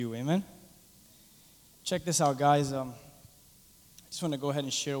Amen. Check this out, guys. I just want to go ahead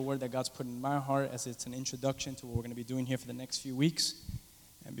and share a word that God's put in my heart as it's an introduction to what we're going to be doing here for the next few weeks.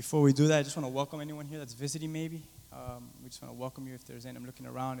 And before we do that, I just want to welcome anyone here that's visiting maybe. We just want to welcome you if there's any. I'm looking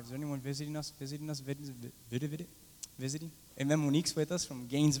around. Is there anyone visiting? Amen. Monique's with us from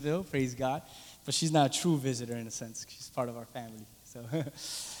Gainesville. Praise God. But she's not a true visitor in a sense. She's part of our family. So,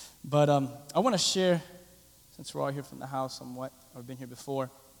 but I want to share, since we're all here from the house somewhat, I've been here before,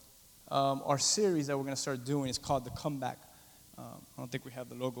 our series that we're going to start doing is called The Comeback. I don't think we have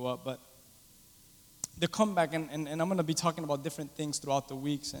the logo up, but The Comeback, and I'm going to be talking about different things throughout the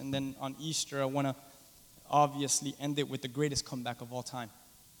weeks, and then on Easter, I want to obviously end it with the greatest comeback of all time.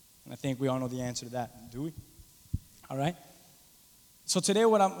 And I think we all know the answer to that, do we? All right? So today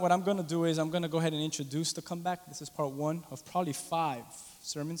what I'm going to do is I'm going to go ahead and introduce the comeback. This is part one of probably 5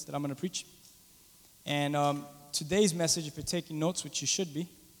 sermons that I'm going to preach. And today's message, if you're taking notes, which you should be,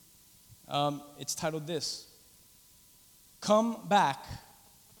 it's titled this: Come Back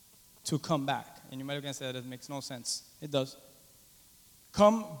to Come Back. And you might have say that makes no sense. It does.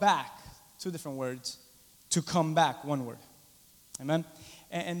 Come back, 2 different words, to come back, 1 word. Amen?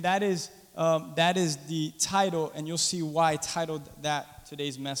 And that is the title, and you'll see why I titled that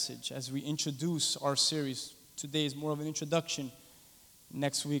today's message as we introduce our series. Today is more of an introduction.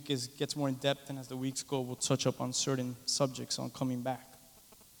 Next week gets more in depth, and as the weeks go, we'll touch up on certain subjects on coming back.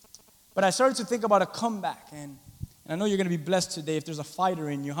 But I started to think about a comeback, and I know you're going to be blessed today if there's a fighter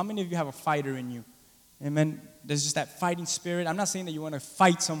in you. How many of you have a fighter in you? Amen. There's just that fighting spirit. I'm not saying that you want to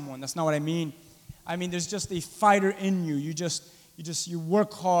fight someone. That's not what I mean. I mean, there's just a fighter in you. You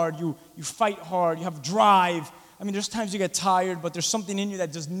work hard. You fight hard. You have drive. I mean, there's times you get tired, but there's something in you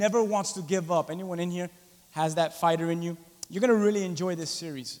that just never wants to give up. Anyone in here has that fighter in you? You're going to really enjoy this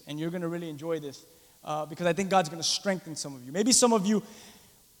series, and you're going to really enjoy this because I think God's going to strengthen some of you. Maybe some of you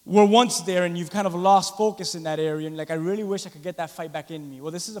were once there, and you've kind of lost focus in that area, and I really wish I could get that fight back in me.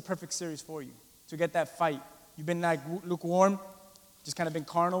 Well, this is a perfect series for you to get that fight. You've been lukewarm, just kind of been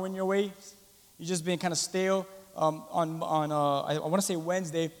carnal in your ways. You've just been kind of stale. I want to say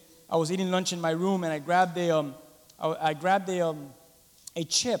Wednesday, I was eating lunch in my room, and I grabbed a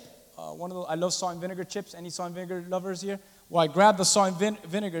chip. I love salt and vinegar chips. Any salt and vinegar lovers here? Well, I grabbed the salt and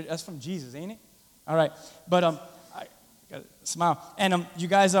vinegar. That's from Jesus, ain't it? All right. But I gotta smile. And you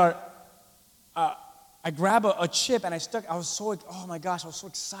guys are. I grabbed a chip and I was so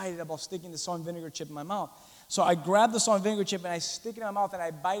excited about sticking the salt and vinegar chip in my mouth. So I grabbed the salt and vinegar chip and I stick it in my mouth and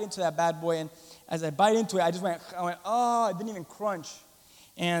I bite into that bad boy. And as I bite into it, I went, oh, it didn't even crunch.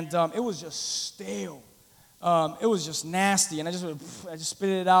 And it was just stale. It was just nasty. And I just spit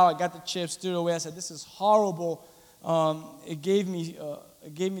it out. I got the chips, threw it away. I said, this is horrible. It gave me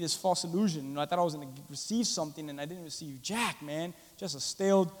this false illusion. I thought I was going to receive something, and I didn't receive jack, man. Just a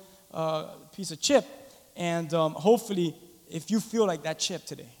stale piece of chip. And hopefully, if you feel like that chip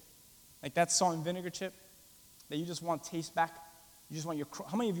today, like that salt and vinegar chip, that you just want taste back, you just want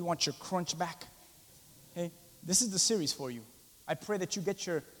how many of you want your crunch back? Hey, this is the series for you. I pray that you get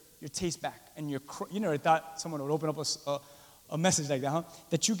your taste back and I thought someone would open up a message like that, huh?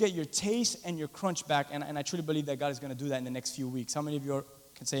 That you get your taste and your crunch back, and I truly believe that God is going to do that in the next few weeks. How many of you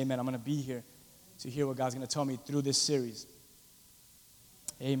can say amen? I'm going to be here to hear what God's going to tell me through this series.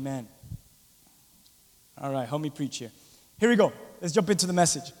 Amen. All right, help me preach here. Here we go. Let's jump into the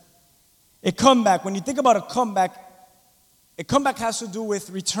message. A comeback. When you think about a comeback has to do with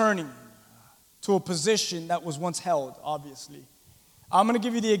returning to a position that was once held, obviously. I'm going to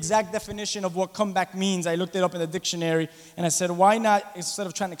give you the exact definition of what comeback means. I looked it up in the dictionary, and I said, why not, instead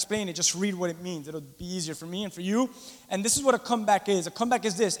of trying to explain it, just read what it means. It'll be easier for me and for you. And this is what a comeback is. A comeback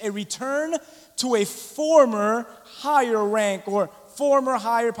is this: a return to a former higher rank or former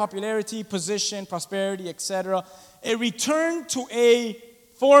higher popularity, position, prosperity, etc. A return to a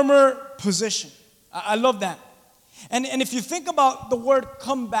former position. I love that. And if you think about the word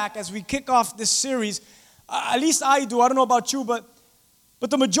comeback as we kick off this series, at least I do. I don't know about you, but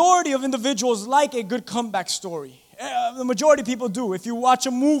the majority of individuals like a good comeback story. The majority of people do. If you watch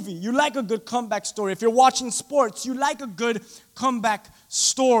a movie, you like a good comeback story. If you're watching sports, you like a good comeback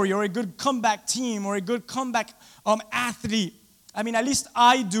story or a good comeback team or a good comeback athlete. I mean, at least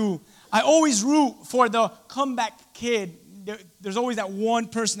I do. I always root for the comeback kid. There's always that one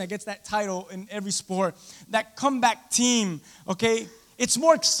person that gets that title in every sport. That comeback team, okay? It's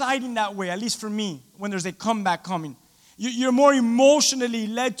more exciting that way, at least for me, when there's a comeback coming. You're more emotionally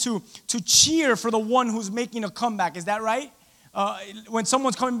led to cheer for the one who's making a comeback. Is that right? When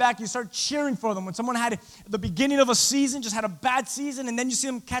someone's coming back, you start cheering for them. When someone had the beginning of a season, just had a bad season, and then you see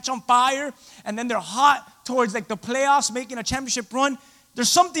them catch on fire, and then they're hot towards like the playoffs, making a championship run, there's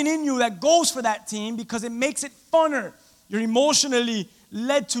something in you that goes for that team because it makes it funner. You're emotionally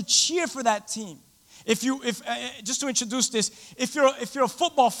led to cheer for that team. Just to introduce this, if you're a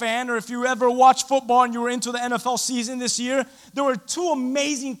football fan, or if you ever watched football and you were into the NFL season this year, there were two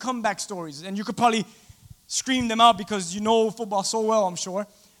amazing comeback stories, and you could probably scream them out because you know football so well, I'm sure.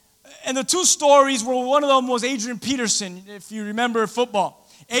 And the two stories were, one of them was Adrian Peterson, if you remember football.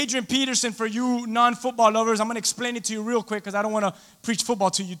 Adrian Peterson, for you non-football lovers, I'm going to explain it to you real quick because I don't want to preach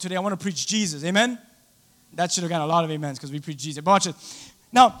football to you today. I want to preach Jesus. Amen? That should have got a lot of amens because we preach Jesus. But watch it.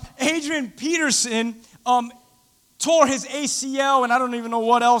 Now, Adrian Peterson tore his ACL, and I don't even know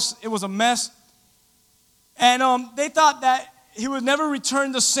what else. It was a mess. And they thought that he would never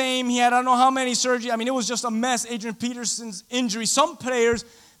return the same. He had I don't know how many surgeries. I mean, it was just a mess, Adrian Peterson's injury. Some players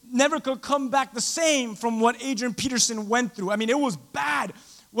never could come back the same from what Adrian Peterson went through. I mean, it was bad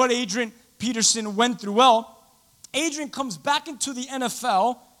what Adrian Peterson went through. Well, Adrian comes back into the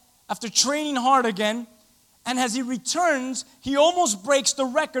NFL after training hard again. And as he returns, he almost breaks the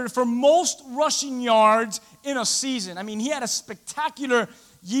record for most rushing yards in a season. I mean, he had a spectacular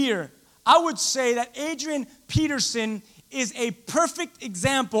year. I would say that Adrian Peterson is a perfect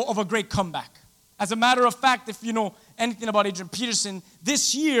example of a great comeback. As a matter of fact, if you know anything about Adrian Peterson,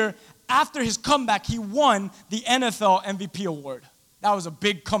 this year, after his comeback, he won the NFL MVP award. That was a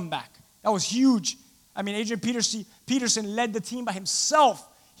big comeback. That was huge. I mean, Adrian Peterson led the team by himself.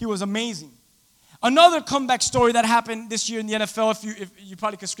 He was amazing. Another comeback story that happened this year in the NFL, if you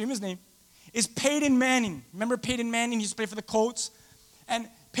probably could scream his name, is Peyton Manning. Remember Peyton Manning? He used to play for the Colts. And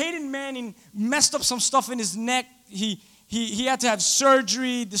Peyton Manning messed up some stuff in his neck. He had to have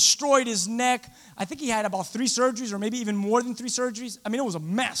surgery, destroyed his neck. I think he had about 3 surgeries or maybe even more than 3 surgeries. I mean, it was a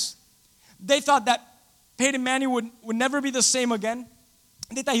mess. They thought that Peyton Manning would never be the same again.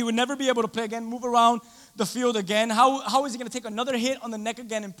 They thought he would never be able to play again, move around the field again. How is he going to take another hit on the neck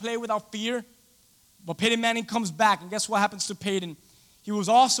again and play without fear? But Peyton Manning comes back, and guess what happens to Peyton? He was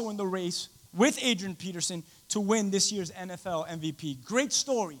also in the race with Adrian Peterson to win this year's NFL MVP. Great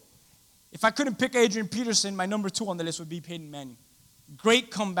story. If I couldn't pick Adrian Peterson, my number 2 on the list would be Peyton Manning.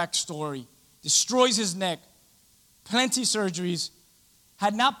 Great comeback story. Destroys his neck. Plenty surgeries.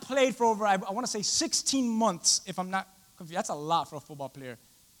 Had not played for over, I want to say 16 months, if I'm not confused. That's a lot for a football player.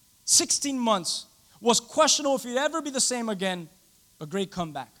 16 months. Was questionable if he'd ever be the same again, but great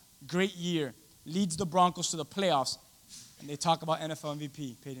comeback. Great year. Leads the Broncos to the playoffs, and they talk about NFL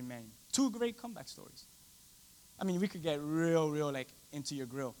MVP, Peyton Manning. 2 great comeback stories. I mean, we could get real like into your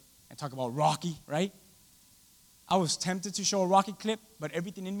grill and talk about Rocky, right? I was tempted to show a Rocky clip, but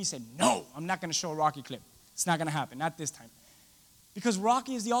everything in me said, no, I'm not going to show a Rocky clip. It's not going to happen, not this time. Because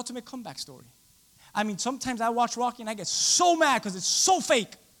Rocky is the ultimate comeback story. I mean, sometimes I watch Rocky and I get so mad because it's so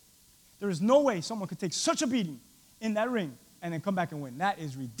fake. There is no way someone could take such a beating in that ring and then come back and win. That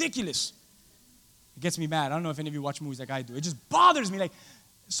is ridiculous. It gets me mad. I don't know if any of you watch movies like I do. It just bothers me. Like,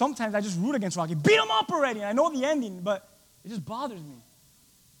 sometimes I just root against Rocky. Beat him up already. And I know the ending, but it just bothers me.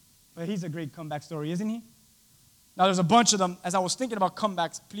 But he's a great comeback story, isn't he? Now, there's a bunch of them. As I was thinking about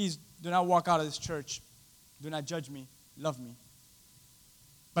comebacks, please do not walk out of this church. Do not judge me. Love me.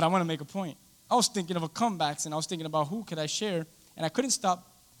 But I want to make a point. I was thinking of comebacks, and I was thinking about who could I share, and I couldn't stop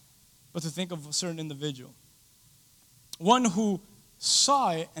but to think of a certain individual. One who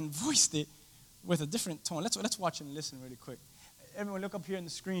saw it and voiced it with a different tone. Let's watch and listen really quick. Everyone look up here on the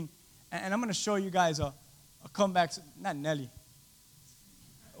screen, and I'm going to show you guys a comeback. Not Nelly.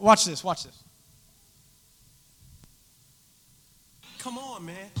 Watch this. Come on,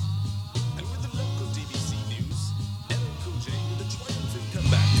 man. And with the local DBC news, LL Cool J with a triumphant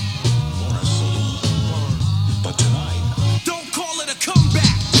comeback. For a solo. But tonight, don't call it a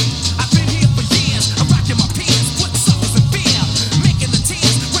comeback. I've been here for years. I'm rocking my pants, putting suckers in fear, making the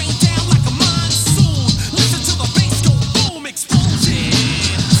tears rain down like a monsoon. Listen to the bass go boom, explosion.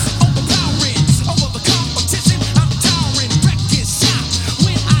 Overpowering, over the competition. I'm towering, wrecking shop.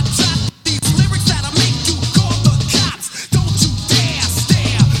 When I drop these lyrics that'll make you call the cops. Don't you dare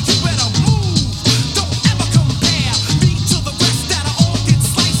stare. You better move. Don't ever compare me to the rest that'll all get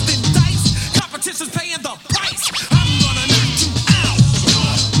sliced and diced. Competition's paying the price. I'm gonna knock you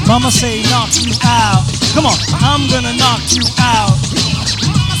out. Mama say knock you out. Come on, I'm gonna knock you out.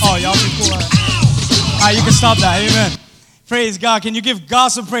 Oh, y'all be cool. All right, you can stop that. Amen. Praise God. Can you give God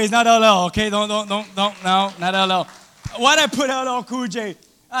some praise? Not LL, okay? Don't. No, not LL. Why'd I put LL Cool J?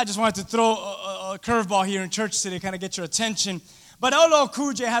 I just wanted to throw a curveball here in church today, kind of get your attention. But LL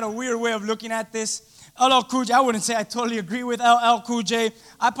Cool J had a weird way of looking at this. LL Cool J, I wouldn't say I totally agree with LL Cool J.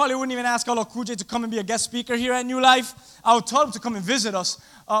 I probably wouldn't even ask LL Cool J to come and be a guest speaker here at New Life. I would tell him to come and visit us.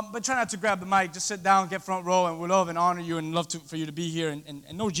 But try not to grab the mic. Just sit down, get front row, and we'll love and honor you and love for you to be here and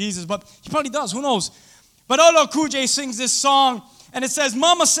know Jesus. But he probably does. Who knows? But LL Cool J sings this song, and it says,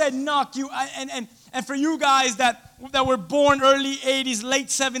 Mama said knock you. And for you guys that were born early 80s, late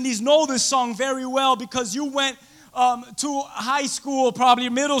 70s, know this song very well because you went to high school, probably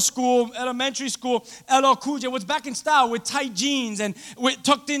middle school, elementary school. LL Cool J was back in style with tight jeans and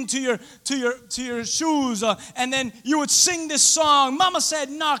tucked into your shoes, and then you would sing this song. Mama said,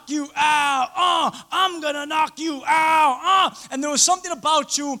 "Knock you out, I'm gonna knock you out." And there was something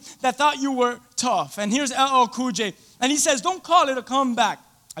about you that thought you were tough. And here's LL Cool J, and he says, "Don't call it a comeback.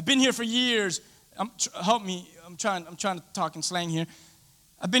 I've been here for years. Help me. I'm trying to talk in slang here.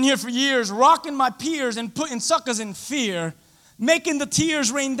 I've been here for years, rocking my peers and putting suckers in fear, making the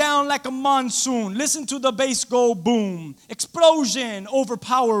tears rain down like a monsoon. Listen to the bass go boom. Explosion,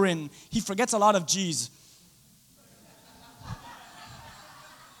 overpowering. He forgets a lot of G's.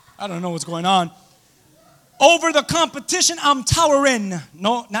 I don't know what's going on. Over the competition, I'm towering.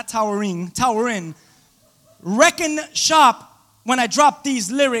 No, not towering, towering. Wrecking shop when I drop these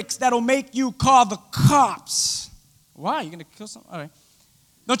lyrics that'll make you call the cops. Why? You gonna kill someone? All right.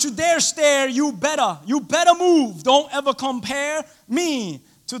 Don't you dare stare, you better move. Don't ever compare me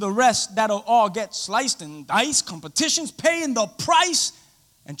to the rest that'll all get sliced and diced. Competition's paying the price.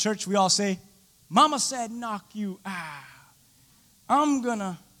 And church, we all say, Mama said knock you out. I'm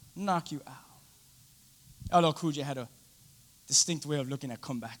gonna knock you out. LL Cool J had a distinct way of looking at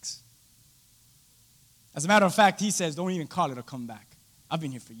comebacks. As a matter of fact, he says, don't even call it a comeback. I've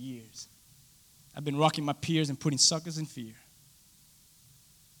been here for years. I've been rocking my peers and putting suckers in fear.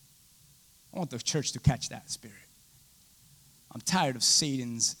 I want the church to catch that spirit. I'm tired of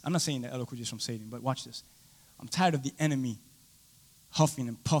Satan's, I'm not saying that LL Cool J is from Satan, but watch this. I'm tired of the enemy huffing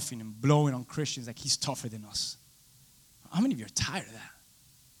and puffing and blowing on Christians like he's tougher than us. How many of you are tired of that?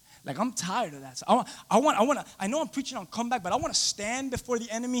 Like, I'm tired of that. So I know I'm preaching on comeback, but I want to stand before the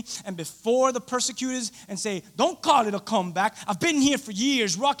enemy and before the persecutors and say, don't call it a comeback. I've been here for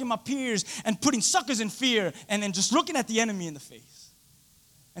years, rocking my peers and putting suckers in fear, and then just looking at the enemy in the face.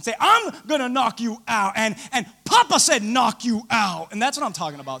 And say, I'm going to knock you out. And Papa said knock you out. And that's what I'm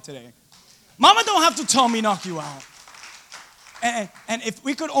talking about today. Mama don't have to tell me knock you out. And if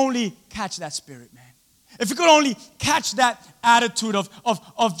we could only catch that spirit, man. If we could only catch that attitude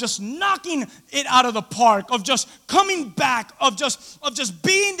of just knocking it out of the park, of just coming back, of just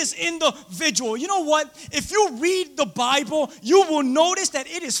being this individual. You know what? If you read the Bible, you will notice that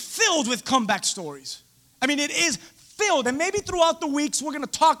it is filled with comeback stories. I mean, it is filled, and maybe throughout the weeks we're going to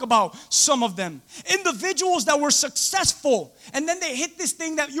talk about some of them. Individuals that were successful, and then they hit this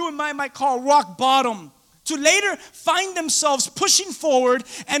thing that you and I might call rock bottom, to later find themselves pushing forward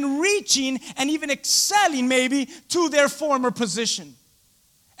and reaching and even excelling maybe to their former position.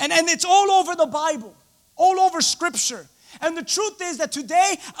 And it's all over the Bible, all over Scripture. And the truth is that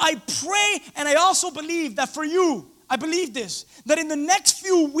today I pray and I also believe that for you, I believe this, that in the next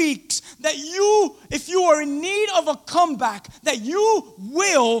few weeks, that you, if you are in need of a comeback, that you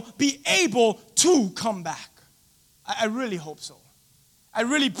will be able to come back. I really hope so. I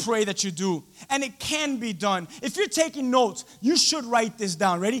really pray that you do. And it can be done. If you're taking notes, you should write this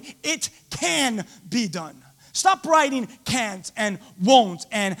down. Ready? It can be done. Stop writing can't and won't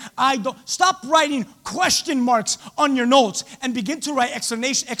and I don't. Stop writing question marks on your notes and begin to write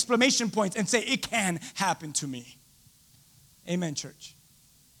exclamation points and say, it can happen to me. Amen, church.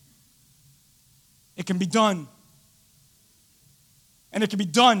 It can be done. And it can be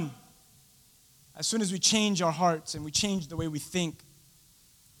done as soon as we change our hearts and we change the way we think.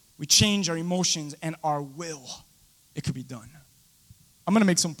 We change our emotions and our will. It could be done. I'm going to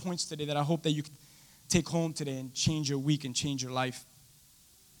make some points today that I hope that you can take home today and change your week and change your life.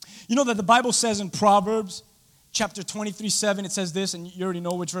 You know that the Bible says in Proverbs chapter 23:7, it says this, and you already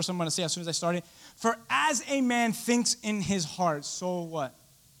know which verse I'm going to say as soon as I start it. For as a man thinks in his heart, so what?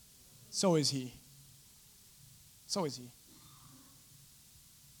 So is he. So is he.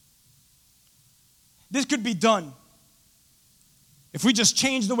 This could be done if we just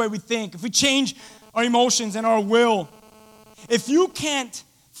change the way we think, if we change our emotions and our will. If you can't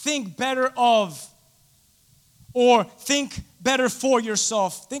think better of or think better for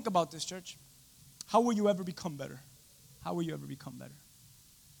yourself, think about this, church. How will you ever become better? How will you ever become better?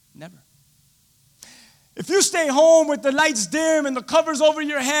 Never. If you stay home with the lights dim and the covers over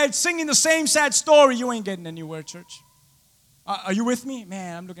your head, singing the same sad story, you ain't getting anywhere, church. Are you with me?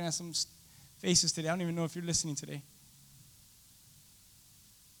 Man, I'm looking at some faces today. I don't even know if you're listening today.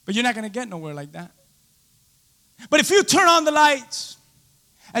 But you're not going to get nowhere like that. But if you turn on the lights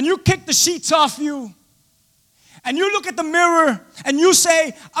and you kick the sheets off you and you look at the mirror and you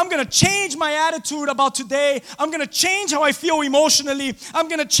say, I'm going to change my attitude about today. I'm going to change how I feel emotionally. I'm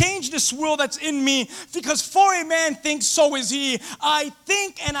going to change this world that's in me, because for a man thinks, so is he. I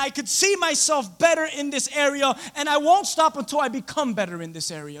think and I could see myself better in this area, and I won't stop until I become better in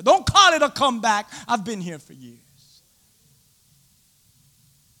this area. Don't call it a comeback. I've been here for years.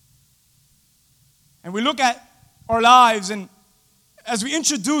 And we look at our lives, and as we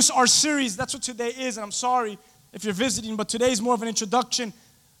introduce our series, that's what today is, and I'm sorry if you're visiting, but today is more of an introduction.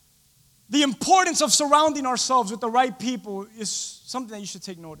 The importance of surrounding ourselves with the right people is something that you should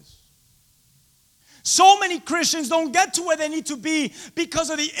take notice. So many Christians don't get to where they need to be because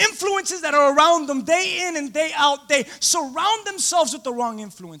of the influences that are around them day in and day out. They surround themselves with the wrong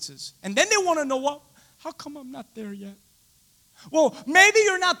influences. And then they want to know, well, how come I'm not there yet? Well, maybe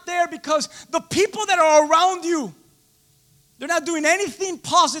you're not there because the people that are around you, they're not doing anything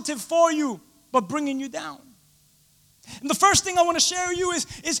positive for you, but bringing you down. And the first thing I want to share with you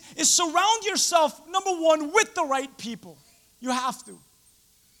is surround yourself, number one, with the right people. You have to.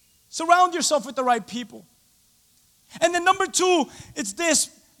 Surround yourself with the right people. And then number two, it's this: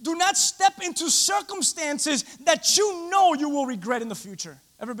 do not step into circumstances that you know you will regret in the future.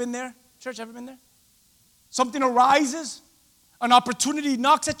 Ever been there? Church, ever been there? Something arises, an opportunity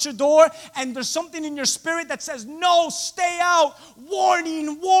knocks at your door, and there's something in your spirit that says, no, stay out,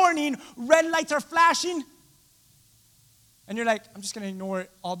 warning, warning, red lights are flashing. And you're like, I'm just going to ignore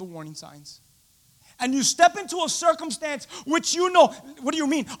all the warning signs. And you step into a circumstance which you know, what do you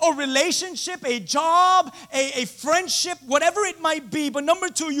mean? A relationship, a job, a friendship, whatever it might be. But number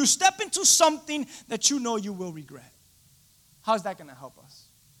two, you step into something that you know you will regret. How's that going to help us?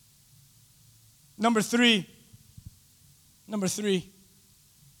 Number three,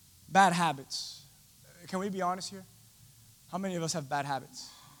 bad habits. Can we be honest here? How many of us have bad habits?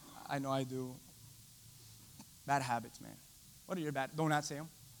 I know I do. Bad habits, man. What are your bad? Don't not say them.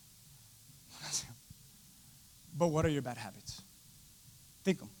 But what are your bad habits?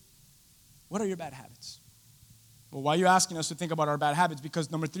 Think them. What are your bad habits? Well, why are you asking us to think about our bad habits? Because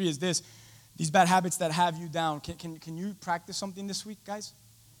number three is this: these bad habits that have you down. Can you practice something this week, guys?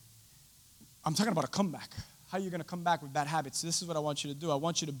 I'm talking about a comeback. How are you going to come back with bad habits? This is what I want you to do. I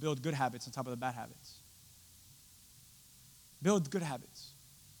want you to build good habits on top of the bad habits. Build good habits.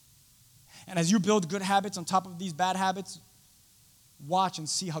 And as you build good habits on top of these bad habits, watch and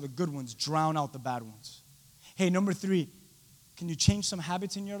see how the good ones drown out the bad ones. Hey, number three, can you change some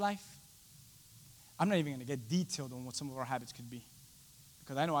habits in your life? I'm not even going to get detailed on what some of our habits could be,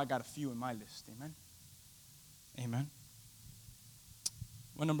 because I know I got a few in my list. Amen? Amen.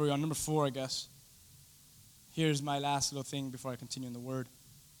 What number are we on? Number 4, I guess. Here's my last little thing before I continue in the Word.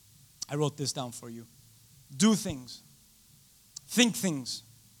 I wrote this down for you. Do things, think things,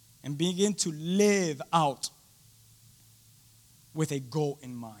 and begin to live out with a goal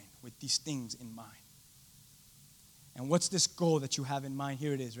in mind, with these things in mind. And what's this goal that you have in mind?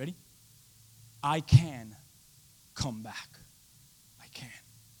 Here it is. Ready? I can come back. I can.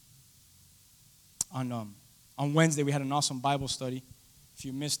 On Wednesday, we had an awesome Bible study. If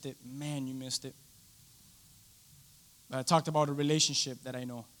you missed it, man, you missed it. But I talked about a relationship that I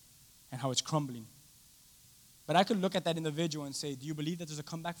know and how it's crumbling. But I could look at that individual and say, do you believe that there's a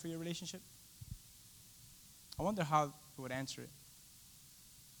comeback for your relationship? I wonder how he would answer it.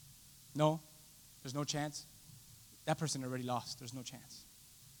 No, there's no chance. That person already lost. There's no chance.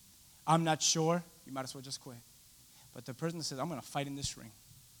 I'm not sure. You might as well just quit. But the person that says, I'm going to fight in this ring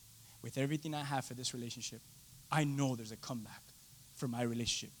with everything I have for this relationship, I know there's a comeback for my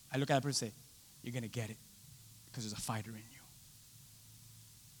relationship. I look at that person and say, you're going to get it because there's a fighter in you.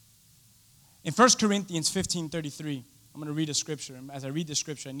 In 1 Corinthians 15:33, I'm going to read a scripture. And as I read the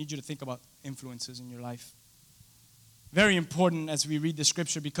scripture, I need you to think about influences in your life. Very important as we read the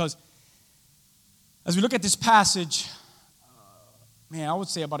scripture, because as we look at this passage, man, I would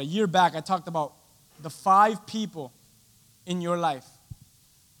say about a year back, I talked about the 5 people in your life.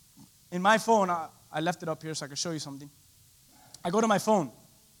 In my phone, I left it up here so I could show you something. I go to my phone,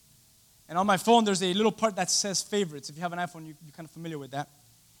 and on my phone, there's a little part that says favorites. If you have an iPhone, you're kind of familiar with that.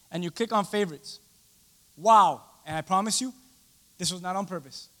 And you click on favorites. Wow. And I promise you, this was not on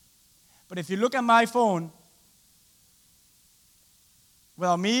purpose. But if you look at my phone,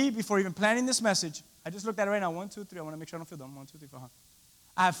 well, me, before even planning this message, I just looked at it right now. 1, 2, 3. I want to make sure I don't feel dumb. 1, 2, 3, 4.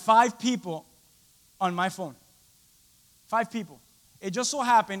 I have 5 people on my phone. 5 people. It just so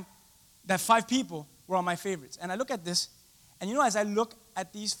happened that 5 people were on my favorites. And I look at this, and you know, as I look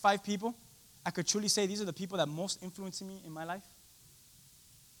at these 5 people, I could truly say these are the people that most influenced me in my life.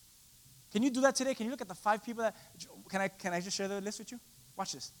 Can you do that today? Can you look at the 5 people that, can I just share the list with you?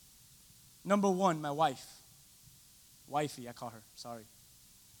 Watch this. Number 1, my wife. Wifey, I call her, sorry.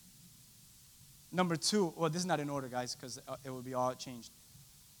 Number 2, well, this is not in order, guys, because it will be all changed.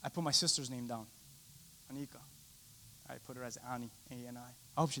 I put my sister's name down, Anika. I put her as Ani, A-N-I.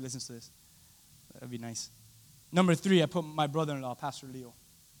 I hope she listens to this. That would be nice. Number 3, I put my brother-in-law, Pastor Leo.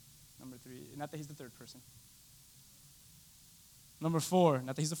 Number 3, not that he's the 3rd person. Number 4,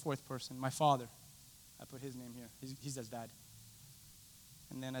 not that he's the 4th person, my father. I put his name here. He's his dad.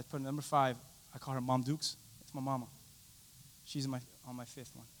 And then I put number 5, I call her Mom Dukes. It's my mama. She's on my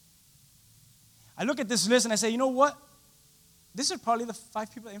 5th one. I look at this list and I say, you know what? These are probably the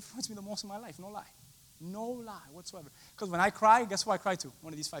 5 people that influenced me the most in my life. No lie. No lie whatsoever. Because when I cry, guess who I cry to?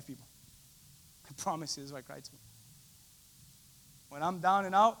 One of these 5 people. I promise you, this is who I cry to. When I'm down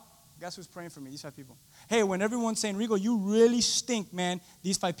and out, guess who's praying for me? These 5 people. Hey, when everyone's saying, Rigo, you really stink, man,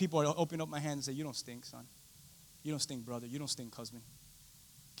 these 5 people are opening up my hands and say, you don't stink, son. You don't stink, brother. You don't stink, husband.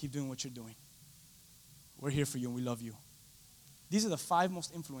 Keep doing what you're doing. We're here for you and we love you. These are the 5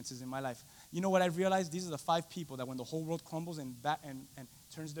 most influences in my life. You know what I've realized? These are the 5 people that when the whole world crumbles and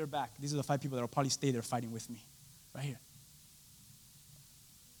turns their back, these are the 5 people that will probably stay there fighting with me. Right here.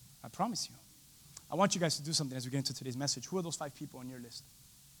 I promise you. I want you guys to do something as we get into today's message. Who are those 5 people on your list?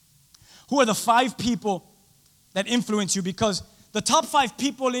 Who are the 5 people that influence you? Because the top 5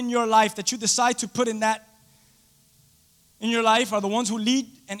 people in your life that you decide to put in your life are the ones who lead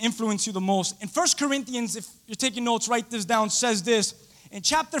and influence you the most. In 1 Corinthians, if you're taking notes, write this down, says this. In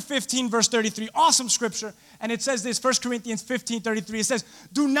chapter 15, verse 33, awesome scripture. And it says this, 1 Corinthians 15, 33. It says,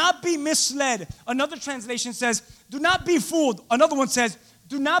 do not be misled. Another translation says, do not be fooled. Another one says,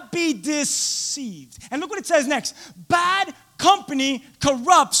 do not be deceived. And look what it says next. Bad company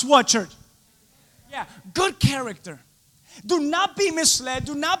corrupts what, church? Yeah, good character. Do not be misled.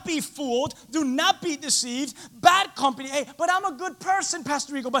 Do not be fooled. Do not be deceived. Bad company. Hey, but I'm a good person,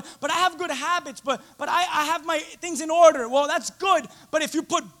 Pastor Rigo. But I have good habits. But I have my things in order. Well, that's good. But if you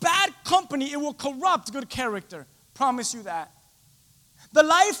put bad company, it will corrupt good character. Promise you that. The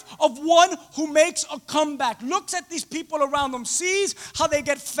life of one who makes a comeback, looks at these people around them, sees how they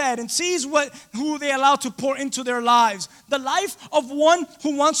get fed, and sees who they allow to pour into their lives. The life of one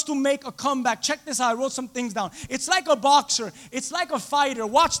who wants to make a comeback. Check this out. I wrote some things down. It's like a boxer. It's like a fighter.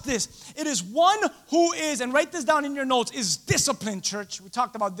 Watch this. It is one who is, and write this down in your notes, is disciplined, church. We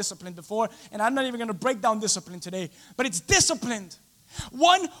talked about discipline before, and I'm not even going to break down discipline today, but it's disciplined.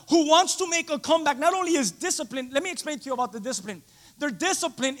 One who wants to make a comeback not only is disciplined. Let me explain to you about the discipline. Their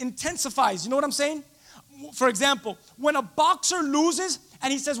discipline intensifies. You know what I'm saying? For example, when a boxer loses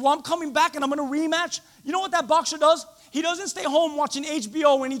and he says, well, I'm coming back and I'm going to rematch, you know what that boxer does? He doesn't stay home watching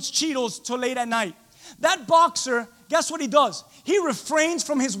HBO and eats Cheetos till late at night. That boxer, guess what he does? He refrains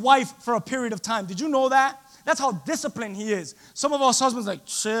from his wife for a period of time. Did you know that? That's how disciplined he is. Some of us husbands like,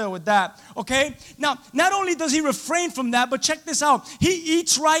 chill with that, okay? Now, not only does he refrain from that, but check this out. He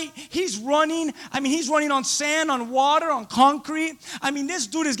eats right. He's running. He's running on sand, on water, on concrete. This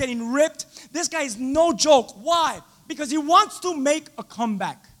dude is getting ripped. This guy is no joke. Why? Because he wants to make a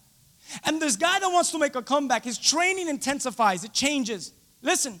comeback. And this guy that wants to make a comeback, his training intensifies. It changes.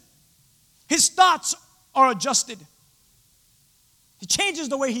 Listen, his thoughts are adjusted. He changes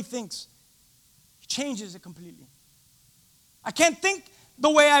the way he thinks. Changes it completely. I can't think the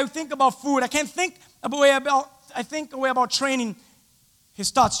way I think about food. I can't think the way about training. His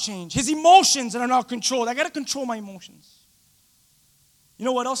thoughts change. His emotions are not controlled. I got to control my emotions. You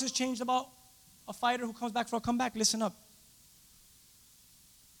know what else has changed about a fighter who comes back for a comeback? Listen up.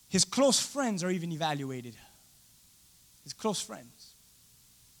 His close friends are even evaluated. His close friends.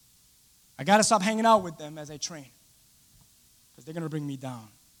 I got to stop hanging out with them as I train because they're going to bring me down.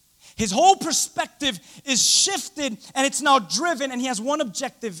 His whole perspective is shifted and it's now driven and he has one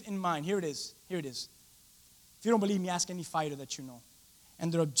objective in mind. Here it is. If you don't believe me, ask any fighter that you know.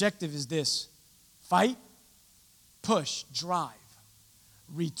 And their objective is this. Fight, push, drive,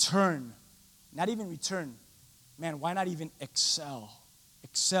 return. Not even return. Man, why not even excel?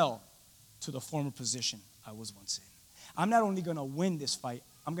 Excel to the former position I was once in. I'm not only going to win this fight,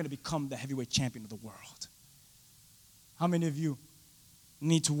 I'm going to become the heavyweight champion of the world. How many of you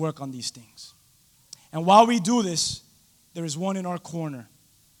need to work on these things? And while we do this, there is one in our corner,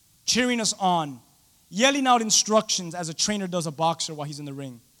 cheering us on, yelling out instructions as a trainer does a boxer while he's in the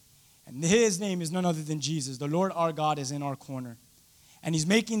ring. And his name is none other than Jesus. The Lord our God is in our corner. And he's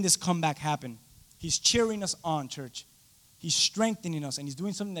making this comeback happen. He's cheering us on, church. He's strengthening us, and he's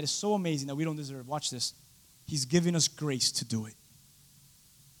doing something that is so amazing that we don't deserve. Watch this. He's giving us grace to do it.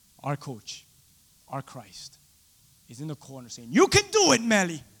 Our coach, our Christ, is in the corner saying, you can do it,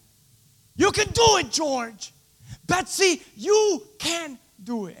 Melly. You can do it, George. Betsy, you can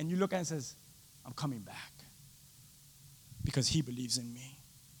do it. And you look at it and says, I'm coming back because he believes in me.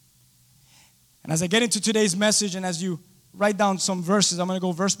 And as I get into today's message and as you write down some verses, I'm going to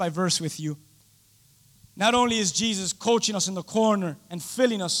go verse by verse with you. Not only is Jesus coaching us in the corner and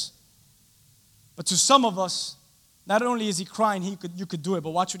filling us, but to some of us, not only is he crying, you could do it,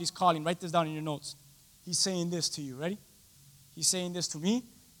 but watch what he's calling. Write this down in your notes. He's saying this to you. Ready? He's saying this to me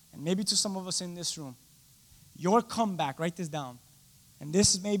and maybe to some of us in this room. Your comeback, write this down. And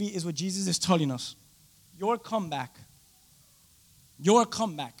this maybe is what Jesus is telling us. Your comeback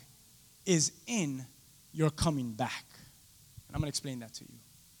is in your coming back. And I'm going to explain that to you.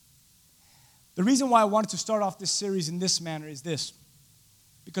 The reason why I wanted to start off this series in this manner is this.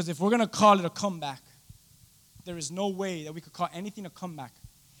 Because if we're going to call it a comeback, there is no way that we could call anything a comeback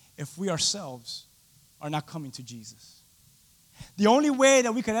if we ourselves are not coming to Jesus. The only way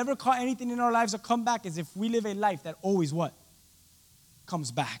that we could ever call anything in our lives a comeback is if we live a life that always what?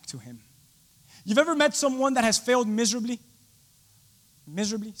 Comes back to him. You've ever met someone that has failed miserably?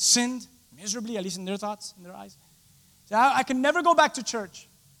 Miserably? Sinned miserably, at least in their thoughts, in their eyes? So I can never go back to church.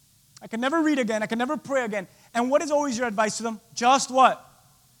 I can never read again. I can never pray again. And what is always your advice to them? Just what?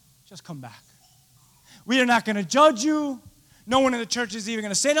 Just come back. We are not going to judge you. No one in the church is even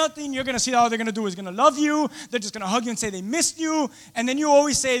going to say nothing. You're going to see all they're going to do is going to love you. They're just going to hug you and say they missed you. And then you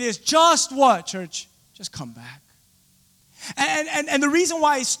always say this, just what, church? Just come back. And the reason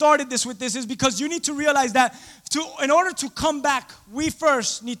why I started this with this is because you need to realize that in order to come back, we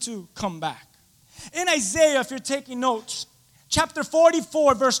first need to come back. In Isaiah, if you're taking notes, chapter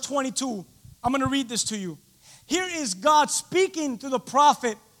 44, verse 22, I'm going to read this to you. Here is God speaking to the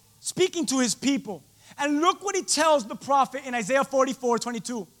prophet, speaking to his people. And look what he tells the prophet in Isaiah 44,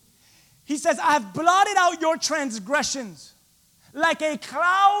 22. He says, I have blotted out your transgressions like a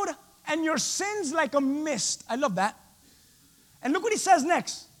cloud and your sins like a mist. I love that. And look what he says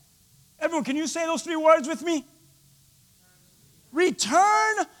next. Everyone, can you say those three words with me?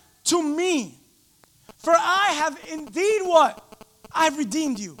 Return to me. For I have indeed what? I have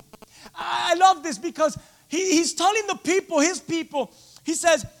redeemed you. I love this because he's telling the people, his people, he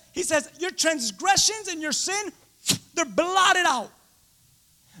says, your transgressions and your sin, they're blotted out.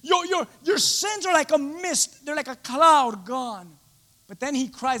 Your sins are like a mist. They're like a cloud gone. But then he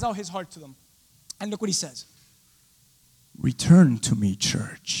cries out his heart to them. And look what he says. Return to me,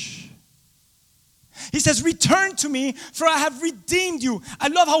 church. He says, return to me, for I have redeemed you. I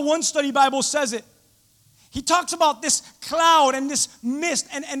love how one study Bible says it. He talks about this cloud and this mist.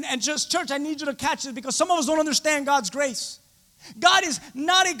 And just, church, I need you to catch this because some of us don't understand God's grace. God is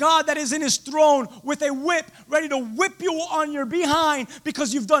not a God that is in his throne with a whip ready to whip you on your behind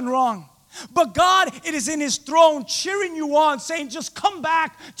because you've done wrong. But God, it is in his throne cheering you on, saying, just come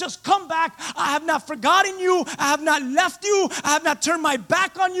back, just come back. I have not forgotten you. I have not left you. I have not turned my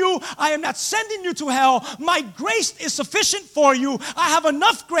back on you. I am not sending you to hell. My grace is sufficient for you. I have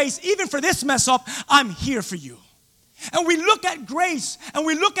enough grace even for this mess up. I'm here for you. And we look at grace and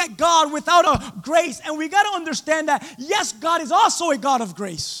we look at God without a grace, and we got to understand that, yes, God is also a God of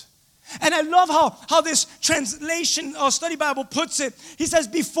grace. And I love how this translation or study Bible puts it. He says,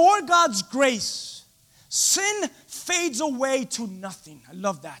 before God's grace, sin fades away to nothing. I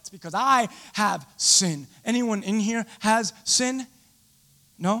love that because I have sin. Anyone in here has sin?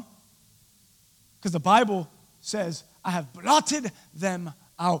 No? Because the Bible says, I have blotted them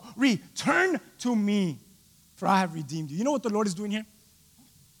out. Return to me, for I have redeemed you. You know what the Lord is doing here?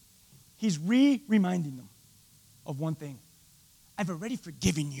 He's reminding them of one thing. I've already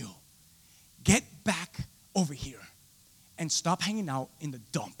forgiven you. Get back over here and stop hanging out in the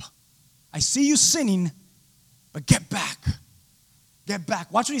dump. I see you sinning, but get back. Get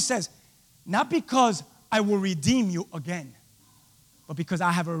back. Watch what he says. Not because I will redeem you again, but because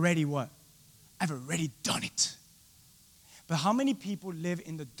I have already what? I've already done it. But how many people live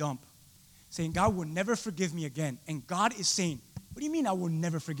in the dump saying, God will never forgive me again? And God is saying, what do you mean I will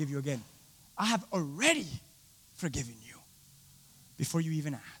never forgive you again? I have already forgiven you before you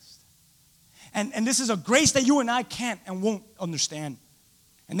even asked. And this is a grace that you and I can't and won't understand.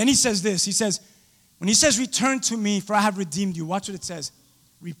 And then he says this. He says, when he says, return to me, for I have redeemed you, watch what it says.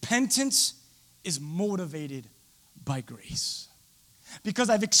 Repentance is motivated by grace. Because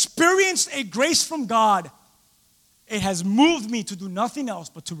I've experienced a grace from God, it has moved me to do nothing else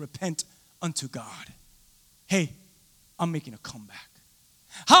but to repent unto God. Hey, I'm making a comeback.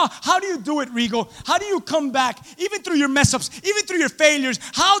 How do you do it, Regal? How do you come back, even through your mess-ups, even through your failures?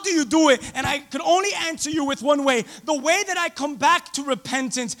 How do you do it? And I could only answer you with one way. The way that I come back to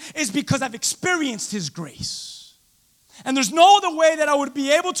repentance is because I've experienced his grace. And there's no other way that I would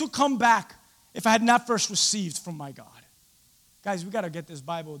be able to come back if I had not first received from my God. Guys, we got to get this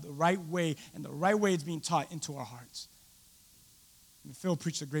Bible the right way, and the right way it's being taught into our hearts. And Phil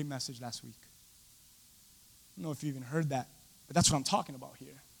preached a great message last week. I don't know if you even heard that, but that's what I'm talking about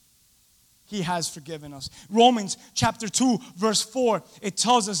here. He has forgiven us. Romans chapter 2, verse 4, it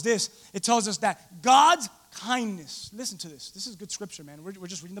tells us this. It tells us that God's kindness, listen to this. This is good scripture, man. We're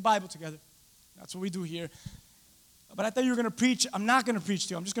just reading the Bible together. That's what we do here. But I thought you were going to preach. I'm not going to preach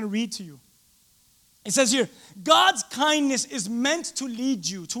to you. I'm just going to read to you. It says here, God's kindness is meant to lead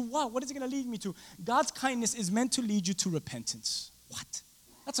you to what? What is it going to lead me to? God's kindness is meant to lead you to repentance. What?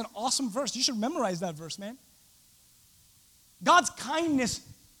 That's an awesome verse. You should memorize that verse, man. God's kindness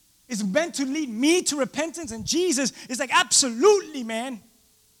is meant to lead me to repentance, and Jesus is like, absolutely, man.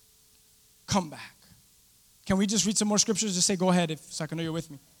 Come back. Can we just read some more scriptures? Just say, go ahead, so I can know you're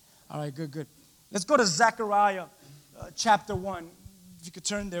with me. All right, good. Let's go to Zechariah chapter 1. If you could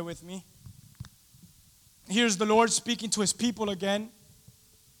turn there with me. Here's the Lord speaking to his people again.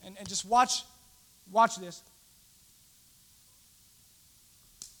 And just watch this.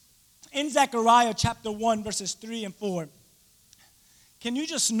 In Zechariah chapter 1, verses 3 and 4, can you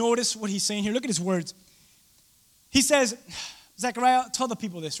just notice what he's saying here? Look at his words. He says, Zechariah, tell the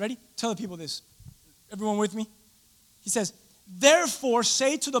people this. Ready? Tell the people this. Everyone with me? He says, therefore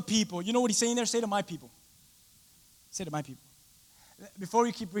say to the people. You know what he's saying there? Say to my people. Say to my people. Before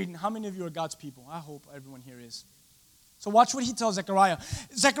we keep reading, how many of you are God's people? I hope everyone here is. So watch what he tells Zechariah.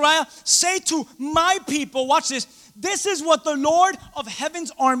 Zechariah, say to my people, watch this. This is what the Lord of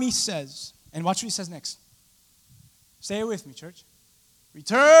heaven's army says. And watch what he says next. Say it with me, church.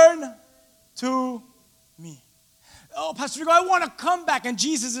 Return to me. Oh, Pastor Rico, I want to come back. And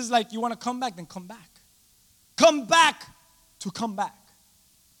Jesus is like, you want to come back? Then come back. Come back to come back.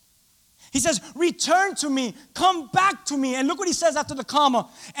 He says, return to me. Come back to me. And look what he says after the comma.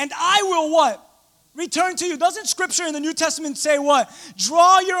 And I will what? Return to you. Doesn't scripture in the New Testament say what?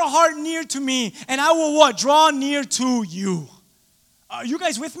 Draw your heart near to me, and I will what? Draw near to you. Are you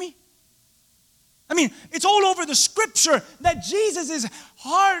guys with me? I mean, it's all over the scripture that Jesus'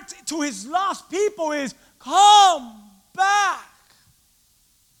 heart to his lost people is, come back.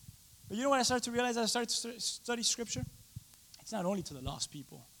 But you know what I started to realize as I started to study scripture? It's not only to the lost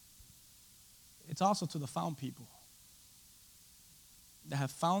people. It's also to the found people that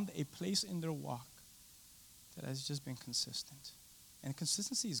have found a place in their walk that has just been consistent. And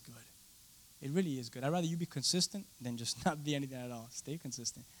consistency is good. It really is good. I'd rather you be consistent than just not be anything at all. Stay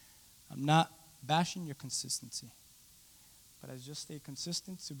consistent. I'm not bashing your consistency, but I just stay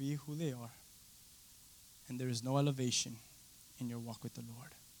consistent to be who they are. And there is no elevation in your walk with the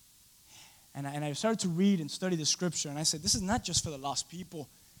Lord. And I started to read and study the scripture, and I said, this is not just for the lost people,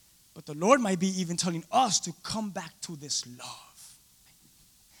 but the Lord might be even telling us to come back to this love.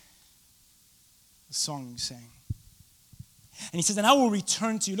 The song we sang. And he says, and I will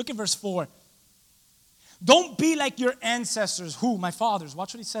return to you. Look at verse 4. Don't be like your ancestors. Who? My fathers.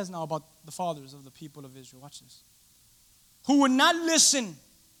 Watch what he says now about the fathers of the people of Israel. Watch this. Who would not listen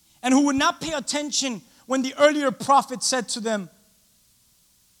and who would not pay attention when the earlier prophet said to them.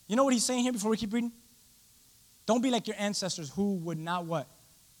 You know what he's saying here before we keep reading? Don't be like your ancestors who would not what?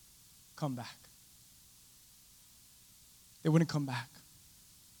 Come back. They wouldn't come back.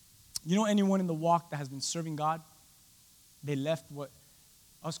 You know anyone in the walk that has been serving God? They left what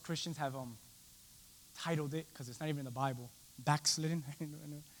us Christians have titled it, because it's not even in the Bible, backslidden. You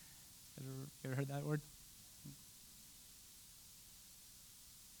ever heard that word?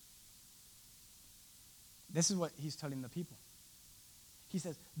 This is what he's telling the people. He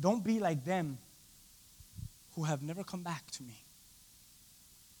says, don't be like them who have never come back to me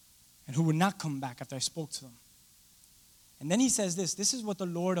and who would not come back after I spoke to them. And then he says this. This is what the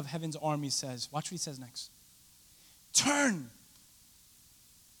Lord of heaven's army says. Watch what he says next. Turn.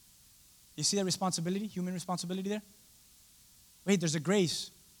 You see that responsibility, human responsibility there? Wait, there's a grace.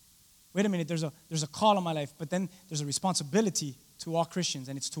 Wait a minute, there's a call on my life, but then there's a responsibility to all Christians,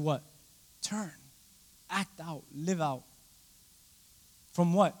 and it's to what? Turn. Act out. Live out.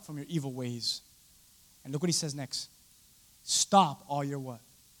 From what? From your evil ways. And look what he says next. Stop all your what?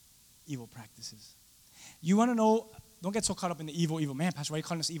 Evil practices. You want to know, don't get so caught up in the evil. Man, Pastor, why are you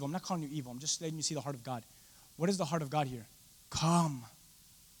calling us evil? I'm not calling you evil. I'm just letting you see the heart of God. What is the heart of God here? Come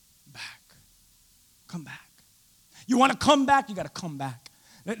back. Come back. You want to come back? You got to come back.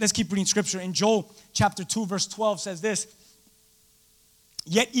 Let's keep reading scripture. In Joel chapter 2, verse 12 says this.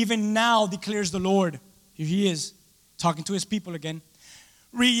 Yet even now declares the Lord. Here he is, talking to his people again.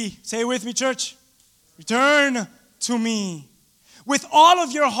 Say it with me, church. Return to me. With all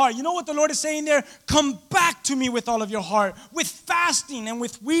of your heart. You know what the Lord is saying there? Come back to me with all of your heart. With fasting and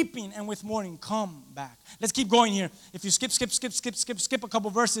with weeping and with mourning. Come back. Let's keep going here. If you skip a couple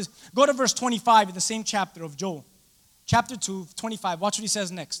verses, go to verse 25 in the same chapter of Joel. Chapter 2, 25. Watch what he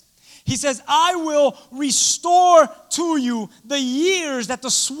says next. He says, I will restore to you the years that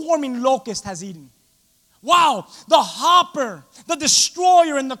the swarming locust has eaten. Wow, the hopper, the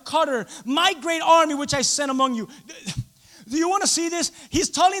destroyer, and the cutter, my great army which I sent among you. Do you want to see this? He's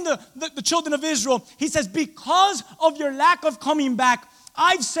telling the children of Israel, he says, because of your lack of coming back,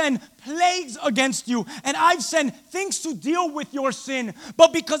 I've sent plagues against you, and I've sent things to deal with your sin.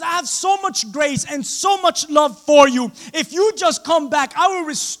 But because I have so much grace and so much love for you, if you just come back, I will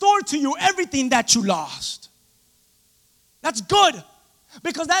restore to you everything that you lost. That's good.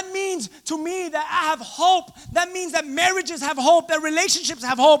 Because that means to me that I have hope. That means that marriages have hope, that relationships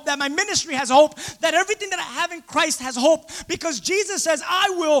have hope, that my ministry has hope, that everything that I have in Christ has hope. Because Jesus says,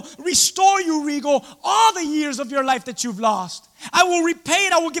 I will restore you, Regal, all the years of your life that you've lost. I will repay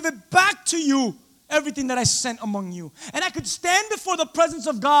it. I will give it back to you, everything that I sent among you. And I could stand before the presence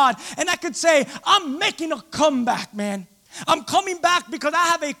of God and I could say, I'm making a comeback, man. I'm coming back because I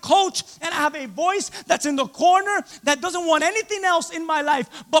have a coach and I have a voice that's in the corner that doesn't want anything else in my life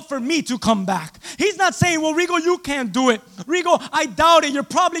but for me to come back. He's not saying, well, Rigo, you can't do it. Rigo, I doubt it. You're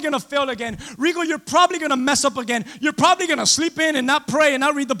probably going to fail again. Rigo, you're probably going to mess up again. You're probably going to sleep in and not pray and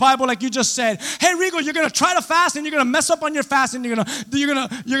not read the Bible like you just said. Hey, Rigo, you're going to try to fast and you're going to mess up on your fast and you're going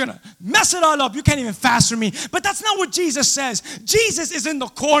to mess it all up. You can't even fast for me. But that's not what Jesus says. Jesus is in the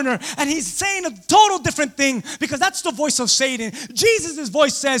corner and he's saying a total different thing because that's the voice of Satan. Jesus'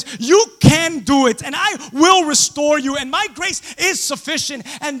 voice says, you can do it and I will restore you and my grace is sufficient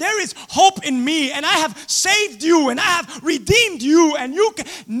and there is hope in me and I have saved you and I have redeemed you. And you can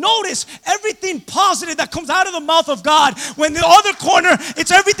notice everything positive that comes out of the mouth of God. When the other corner,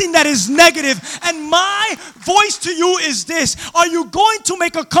 it's everything that is negative. And my voice to you is this: are you going to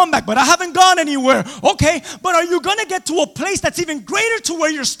make a comeback? But I haven't gone anywhere. Okay, but are you going to get to a place that's even greater to where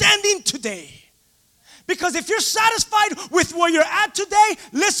you're standing today? Because if you're satisfied with where you're at today,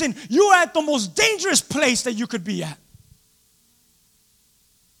 listen, you're at the most dangerous place that you could be at.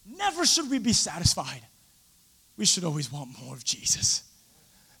 Never should we be satisfied. We should always want more of Jesus.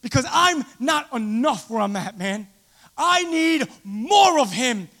 Because I'm not enough where I'm at, man. I need more of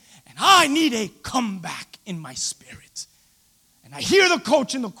him. And I need a comeback in my spirit. And I hear the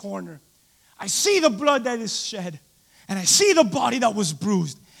coach in the corner. I see the blood that is shed. And I see the body that was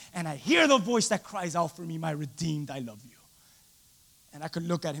bruised. And I hear the voice that cries out for me, my redeemed, I love you. And I could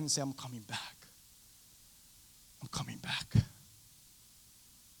look at him and say, I'm coming back. I'm coming back.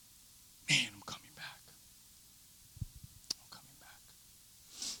 Man, I'm coming back. I'm coming back.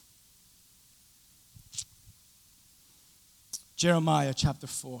 Jeremiah chapter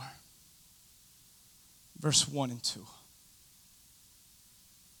 4, verse 1 and 2.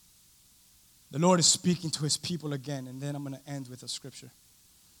 The Lord is speaking to his people again, and then I'm going to end with a scripture.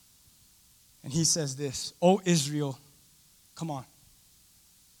 And he says this, O Israel, come on.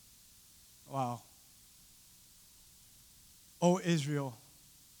 Wow. O Israel.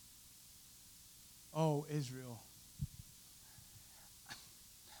 Oh, Israel.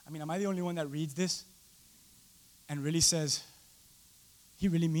 I mean, am I the only one that reads this and really says, he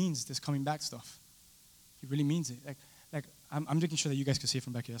really means this coming back stuff? He really means it. Like I'm making sure that you guys can see it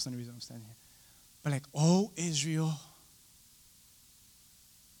from back here. That's the only reason I'm standing here. But like, oh, Israel,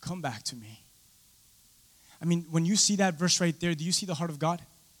 come back to me. I mean, when you see that verse right there, do you see the heart of God?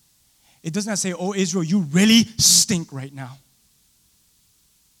 It does not say, oh, Israel, you really stink right now.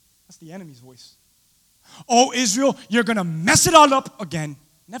 That's the enemy's voice. Oh, Israel, you're going to mess it all up again.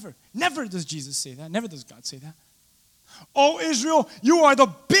 Never. Never does Jesus say that. Never does God say that. Oh, Israel, you are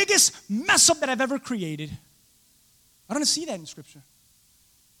the biggest mess up that I've ever created. I don't see that in Scripture.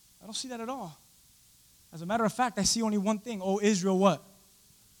 I don't see that at all. As a matter of fact, I see only one thing. Oh, Israel, what?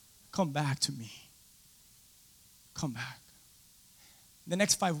 Come back to me. Come back. The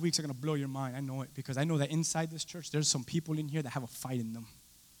next 5 weeks are going to blow your mind. I know it because I know that inside this church, there's some people in here that have a fight in them.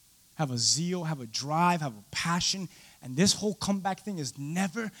 Have a zeal, have a drive, have a passion. And this whole comeback thing is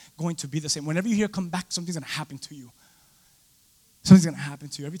never going to be the same. Whenever you hear come back, something's going to happen to you. Something's going to happen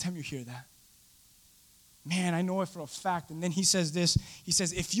to you every time you hear that. Man, I know it for a fact. And then he says this. He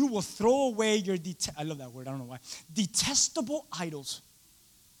says, if you will throw away your, I love that word, I don't know why. Detestable idols.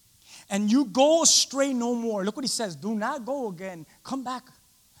 And you go astray no more. Look what he says. Do not go again. Come back.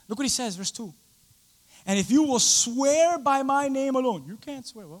 Look what he says, verse 2. And if you will swear by my name alone. You can't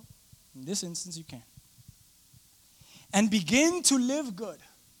swear. Well, in this instance, you can. And begin to live good.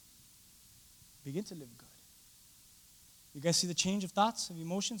 Begin to live good. You guys see the change of thoughts, of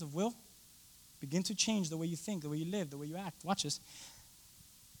emotions, of will? Begin to change the way you think, the way you live, the way you act. Watch this.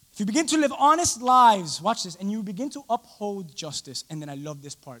 If you begin to live honest lives, watch this, and you begin to uphold justice, and then I love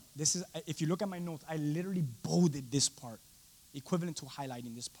this part. This is, if you look at my notes, I literally bolded this part, equivalent to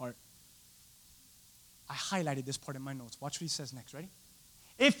highlighting this part. I highlighted this part in my notes. Watch what he says next. Ready?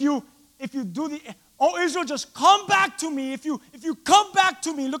 If you do the, oh Israel, just come back to me. If you come back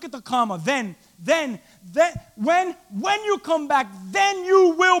to me, look at the comma. Then, when you come back, then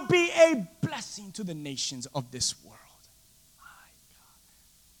you will be a blessing to the nations of this world.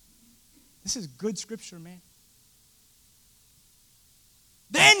 This is good scripture, man.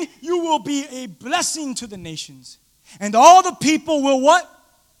 Then you will be a blessing to the nations. And all the people will what?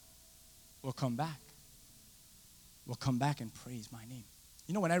 Will come back. Will come back and praise my name.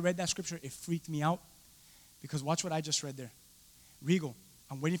 You know, when I read that scripture, it freaked me out. Because watch what I just read there. Regal,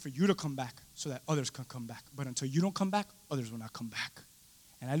 I'm waiting for you to come back so that others can come back. But until you don't come back, others will not come back.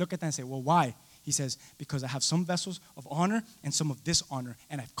 And I look at that and say, well, why? He says, because I have some vessels of honor and some of dishonor,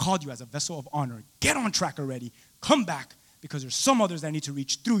 and I've called you as a vessel of honor. Get on track already. Come back, because there's some others that I need to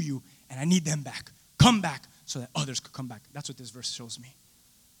reach through you, and I need them back. Come back so that others could come back. That's what this verse shows me.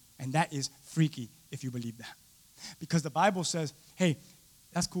 And that is freaky if you believe that. Because the Bible says, hey,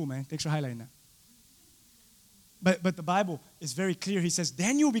 that's cool, man. Thanks for highlighting that. But the Bible is very clear. He says,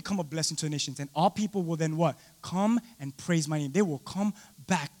 then you will become a blessing to the nations, and all people will then what? Come and praise my name. They will come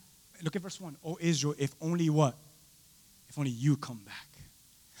back. Look at verse 1. Oh, Israel, if only what? If only you come back.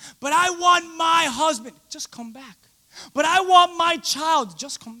 But I want my husband. Just come back. But I want my child.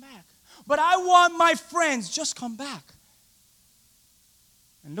 Just come back. But I want my friends. Just come back.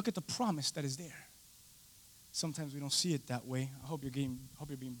 And look at the promise that is there. Sometimes we don't see it that way. I hope you're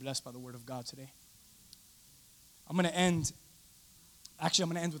being blessed by the word of God today. I'm going to end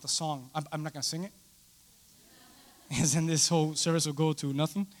with a song. I'm not going to sing it. Because then this whole service will go to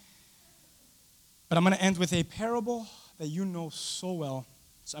nothing. But I'm going to end with a parable that you know so well.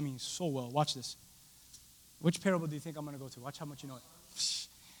 So well. Watch this. Which parable do you think I'm going to go to? Watch how much you know it.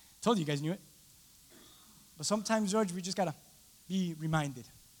 Told you guys knew it. But sometimes, George, we just got to be reminded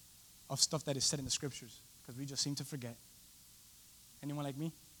of stuff that is said in the scriptures because we just seem to forget. Anyone like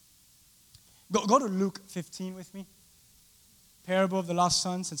me? Go to Luke 15 with me. Parable of the lost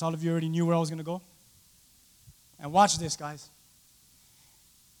son, since all of you already knew where I was going to go. And watch this, guys.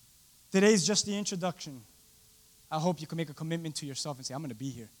 Today's just the introduction. I hope you can make a commitment to yourself and say, I'm going to be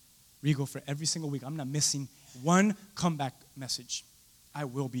here. Regal for every single week. I'm not missing one comeback message. I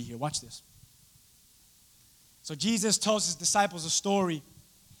will be here. Watch this. So Jesus tells his disciples a story.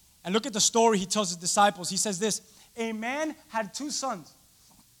 And look at the story he tells his disciples. He says this, a man had 2 sons.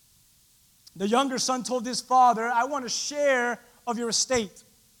 The younger son told his father, I want a share of your estate.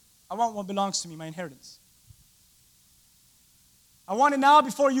 I want what belongs to me, my inheritance. I want it now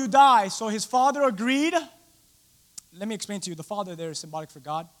before you die. So his father agreed. Let me explain to you. The father there is symbolic for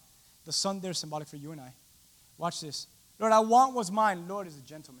God. The son there is symbolic for you and I. Watch this. Lord, I want what's mine. Lord is a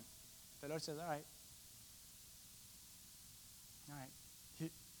gentleman. The Lord says, all right. All right.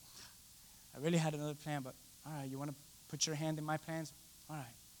 I really had another plan, but all right, you want to put your hand in my plans? All right.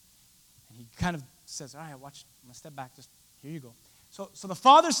 And he kind of says, all right, watch. I'm going to step back. Just here you go. So the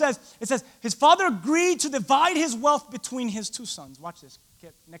father says, it says, his father agreed to divide his wealth between his 2 sons. Watch this.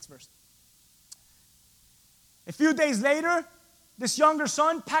 Okay, next verse. A few days later, this younger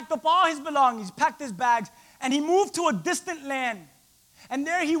son packed up all his belongings, packed his bags, and he moved to a distant land. And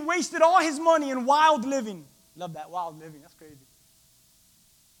there he wasted all his money in wild living. Love that, wild living. That's crazy.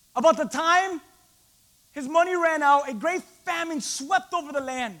 About the time his money ran out, a great famine swept over the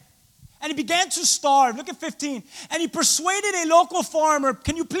land. And he began to starve. Look at 15. And he persuaded a local farmer,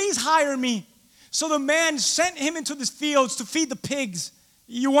 can you please hire me? So the man sent him into the fields to feed the pigs.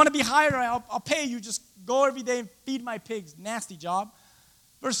 You want to be hired? I'll pay you. Just go every day and feed my pigs. Nasty job.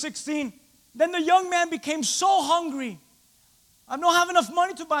 Verse 16. Then the young man became so hungry. I don't have enough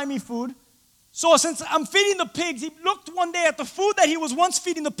money to buy me food. So since I'm feeding the pigs, he looked one day at the food that he was once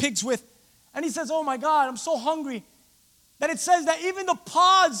feeding the pigs with. And he says, oh my God, I'm so hungry. That it says that even the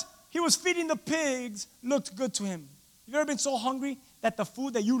pods he was feeding the pigs looked good to him. Have you ever been so hungry that the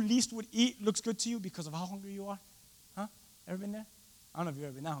food that you least would eat looks good to you because of how hungry you are? Huh? Ever been there? I don't know if you've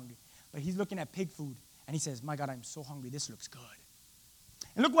ever been that hungry. But he's looking at pig food, and he says, my God, I'm so hungry. This looks good.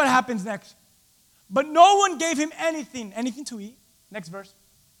 And look what happens next. But no one gave him anything to eat. Next verse.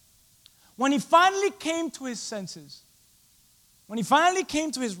 When he finally came to his senses, when he finally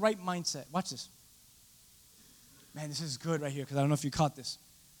came to his right mindset, watch this. Man, this is good right here because I don't know if you caught this.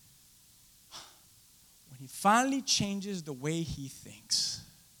 When he finally changes the way he thinks.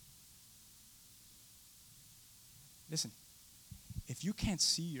 Listen, if you can't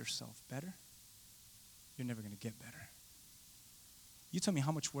see yourself better, you're never going to get better. You tell me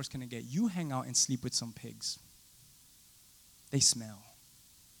how much worse can it get? You hang out and sleep with some pigs. They smell.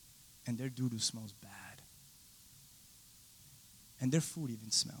 And their doo-doo smells bad. And their food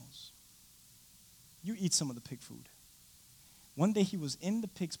even smells. You eat some of the pig food. One day he was in the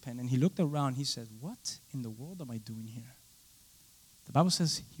pig's pen and he looked around. He said, what in the world am I doing here? The Bible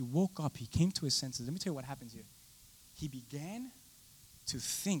says he woke up. He came to his senses. Let me tell you what happens here. He began to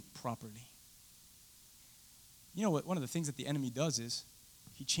think properly. You know what? One of the things that the enemy does is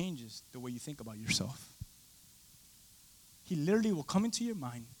he changes the way you think about yourself. He literally will come into your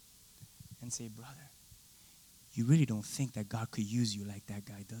mind and say, brother, you really don't think that God could use you like that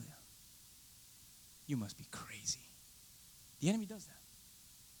guy does? You must be crazy. The enemy does that.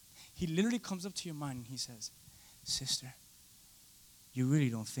 He literally comes up to your mind and he says, sister, you really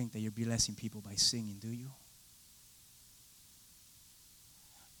don't think that you're blessing people by singing, do you?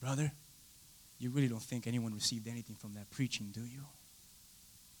 Brother, you really don't think anyone received anything from that preaching, do you?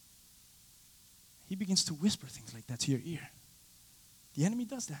 He begins to whisper things like that to your ear. The enemy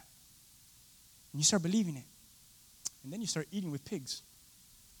does that. And you start believing it. And then you start eating with pigs.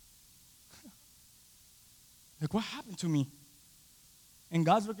 Like, what happened to me? And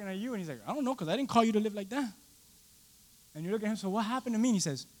God's looking at you and he's like, I don't know, because I didn't call you to live like that. And you look at him, so what happened to me? And he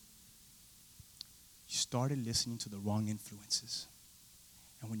says, you started listening to the wrong influences.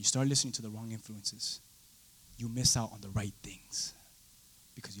 And when you start listening to the wrong influences, you miss out on the right things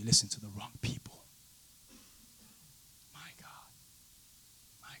because you listen to the wrong people. My God.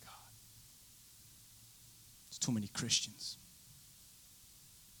 My God. There's too many Christians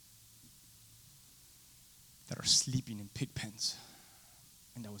that are sleeping in pig pens,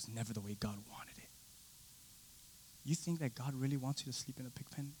 and that was never the way God wanted it. You think that God really wants you to sleep in a pig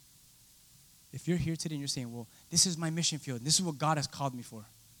pen? If you're here today and you're saying, well, this is my mission field, and this is what God has called me for,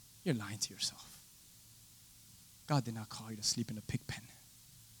 you're lying to yourself. God did not call you to sleep in a pig pen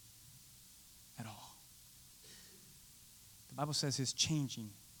at all. The Bible says his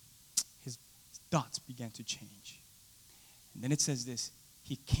thoughts began to change. And then it says this,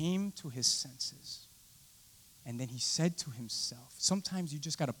 he came to his senses. And then he said to himself, sometimes you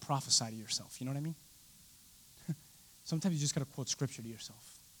just got to prophesy to yourself. You know what I mean? Sometimes you just got to quote scripture to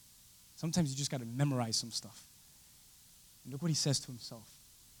yourself. Sometimes you just got to memorize some stuff. And look what he says to himself.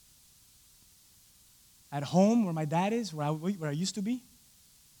 At home, where my dad is, where I used to be,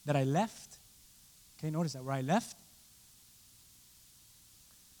 that I left. Okay, notice that, where I left,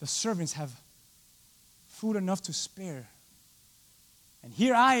 the servants have food enough to spare. And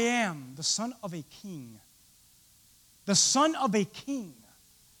here I am, the son of a king. The son of a king.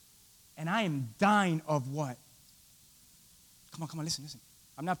 And I am dying of what? Come on, listen.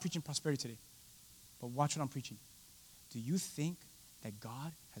 I'm not preaching prosperity today. But watch what I'm preaching. Do you think that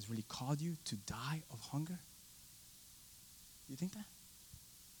God has really called you to die of hunger? You think that?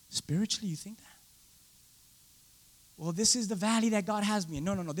 Spiritually, you think that? Well, this is the valley that God has me in.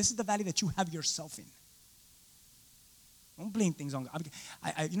 No. This is the valley that you have yourself in. Don't blame things on God.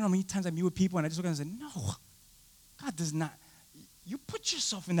 You know how many times I meet with people and I just look at them and say, no, God does not. You put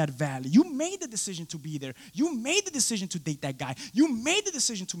yourself in that valley. You made the decision to be there. You made the decision to date that guy. You made the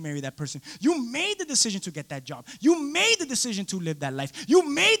decision to marry that person. You made the decision to get that job. You made the decision to live that life. You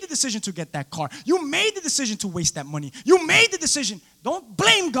made the decision to get that car. You made the decision to waste that money. You made the decision. Don't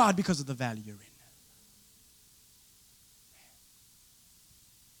blame God because of the valley you're in.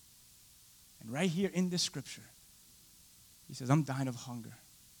 And right here in this scripture, he says, I'm dying of hunger.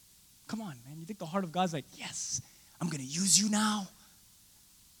 Come on, man. You think the heart of God's like, yes, I'm going to use you now?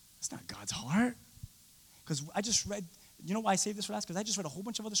 That's not God's heart. Because I just read, you know why I saved this for last? Because I just read a whole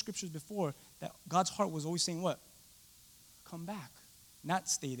bunch of other scriptures before that God's heart was always saying what? Come back. Not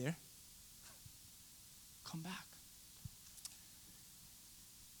stay there. Come back.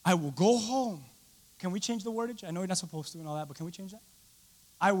 I will go home. Can we change the wordage? I know you're not supposed to and all that, but can we change that?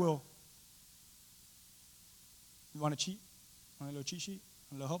 I will. You want to cheat? Want a little cheat sheet?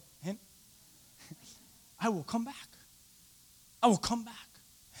 A little help? Hint? I will come back. I will come back.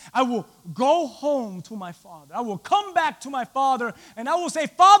 I will go home to my father. I will come back to my father and I will say,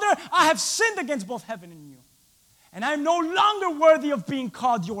 Father, I have sinned against both heaven and you. And I am no longer worthy of being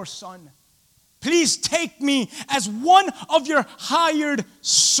called your son. Please take me as one of your hired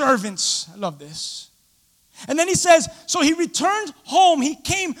servants. I love this. And then he says, so he returned home. He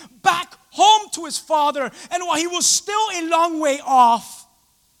came back home to his father. And while he was still a long way off,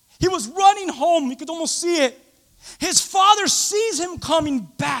 he was running home. You could almost see it. His father sees him coming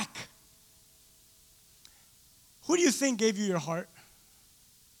back. Who do you think gave you your heart?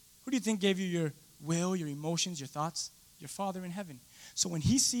 Who do you think gave you your will, your emotions, your thoughts? your Father in heaven. So when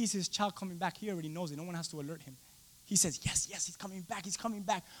he sees his child coming back, he already knows it. No one has to alert him. He says, yes, he's coming back. He's coming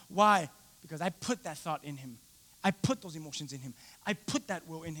back. Why? Because I put that thought in him. I put those emotions in him. I put that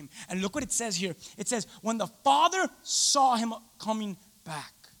will in him. And look what it says here. It says, when the Father saw him coming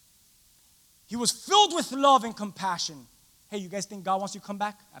back, he was filled with love and compassion. Hey, you guys think God wants you to come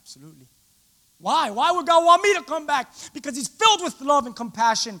back? Absolutely. Why? Why would God want me to come back? Because he's filled with love and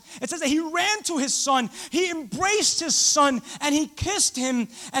compassion. It says that he ran to his son. He embraced his son and he kissed him.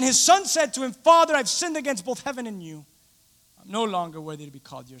 And his son said to him, Father, I've sinned against both heaven and you. I'm no longer worthy to be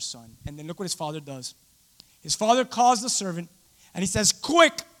called your son. And then look what his father does. His father calls the servant and he says,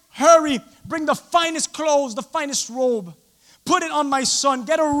 quick, hurry, bring the finest clothes, the finest robe. Put it on my son.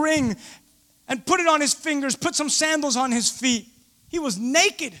 Get a ring and put it on his fingers. Put some sandals on his feet. He was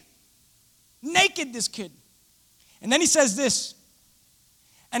naked. Naked, this kid. And then he says this,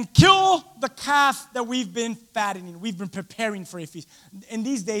 and kill the calf that we've been fattening. We've been preparing for a feast. In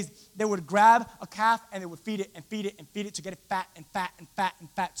these days, they would grab a calf and they would feed it and feed it and feed it to get it fat and fat and fat and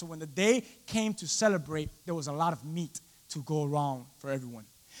fat. So when the day came to celebrate, there was a lot of meat to go around for everyone.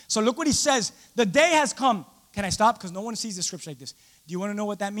 So look what he says. The day has come. Can I stop? Because no one sees the scripture like this. Do you want to know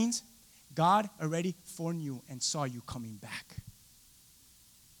what that means? God already foreknew and saw you coming back.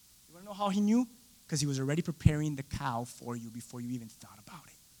 You want to know how he knew? Because he was already preparing the cow for you before you even thought about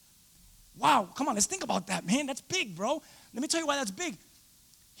it. Wow, come on, let's think about that, man. That's big, bro. Let me tell you why that's big.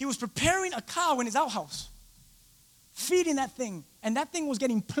 He was preparing a cow in his outhouse, feeding that thing, and that thing was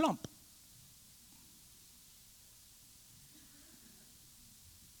getting plump.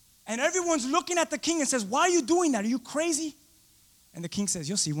 And everyone's looking at the king and says, why are you doing that? Are you crazy? And the king says,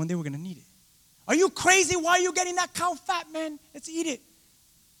 you'll see, one day we're going to need it. Are you crazy? Why are you getting that cow fat, man? Let's eat it.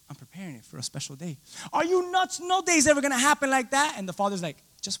 I'm preparing it for a special day. Are you nuts? No day's ever going to happen like that. And the father's like,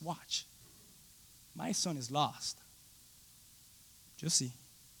 just watch. My son is lost. Just see.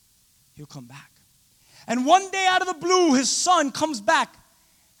 He'll come back. And one day out of the blue, his son comes back.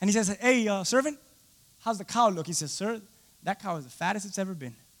 And he says, hey, servant, how's the cow look? He says, sir, that cow is the fattest it's ever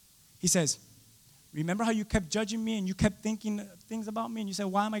been. He says, remember how you kept judging me and you kept thinking things about me? And you said,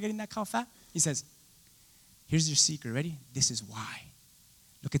 why am I getting that cow fat? He says, here's your secret. Ready? This is why.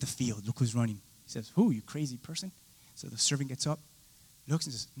 Look at the field. Look who's running. He says, who, you crazy person? So the servant gets up, looks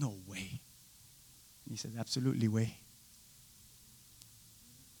and says, no way. And he says, absolutely way.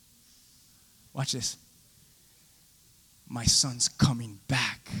 Watch this. My son's coming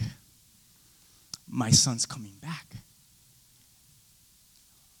back. My son's coming back.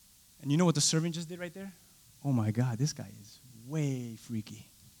 And you know what the servant just did right there? Oh my God, this guy is way freaky.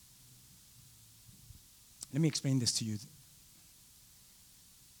 Let me explain this to you.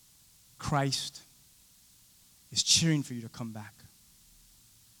 Christ is cheering for you to come back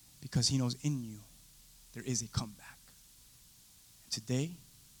because he knows in you there is a comeback. And today,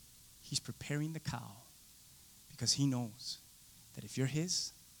 he's preparing the cow because he knows that if you're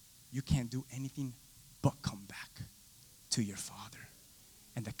his, you can't do anything but come back to your Father.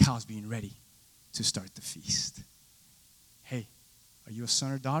 And the cow's being ready to start the feast. Hey, are you a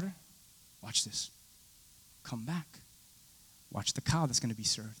son or daughter? Watch this. Come back. Watch the cow that's going to be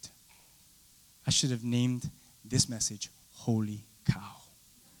served. I should have named this message, Holy Cow.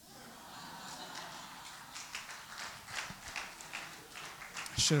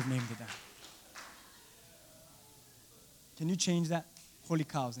 I should have named it that. Can you change that? Holy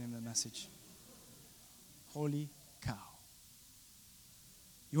Cow is the name of the message. Holy Cow.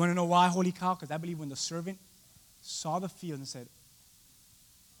 You want to know why Holy Cow? Because I believe when the servant saw the field and said,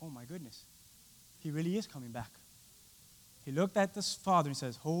 oh my goodness, he really is coming back. He looked at the father and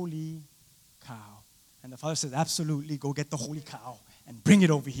says, Holy Cow. And the father says, absolutely, go get the holy cow and bring it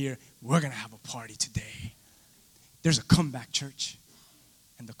over here. We're going to have a party today. There's a comeback, church.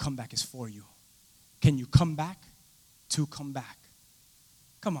 And the comeback is for you. Can you come back to come back?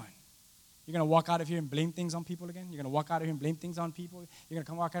 Come on. You're going to walk out of here and blame things on people again? You're going to walk out of here and blame things on people? You're going to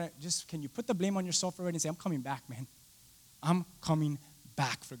come walk out of just, can you put the blame on yourself already and say, I'm coming back, man. I'm coming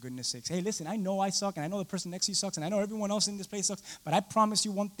back, for goodness sakes. Hey, listen, I know I suck, and I know the person next to you sucks, and I know everyone else in this place sucks, but I promise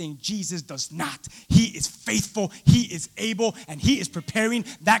you one thing, Jesus does not. He is faithful, he is able, and he is preparing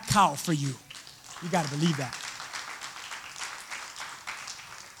that cow for you. You got to believe that.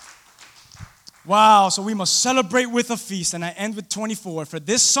 Wow, so we must celebrate with a feast. And I end with 24. For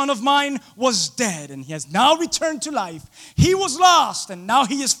this son of mine was dead, and he has now returned to life. He was lost, and now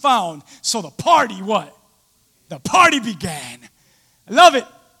he is found. So the party, what? The party began. I love it.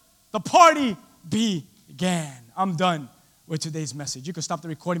 The party began. I'm done with today's message. You can stop the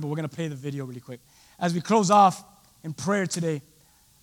recording, but we're going to play the video really quick. As we close off in prayer today,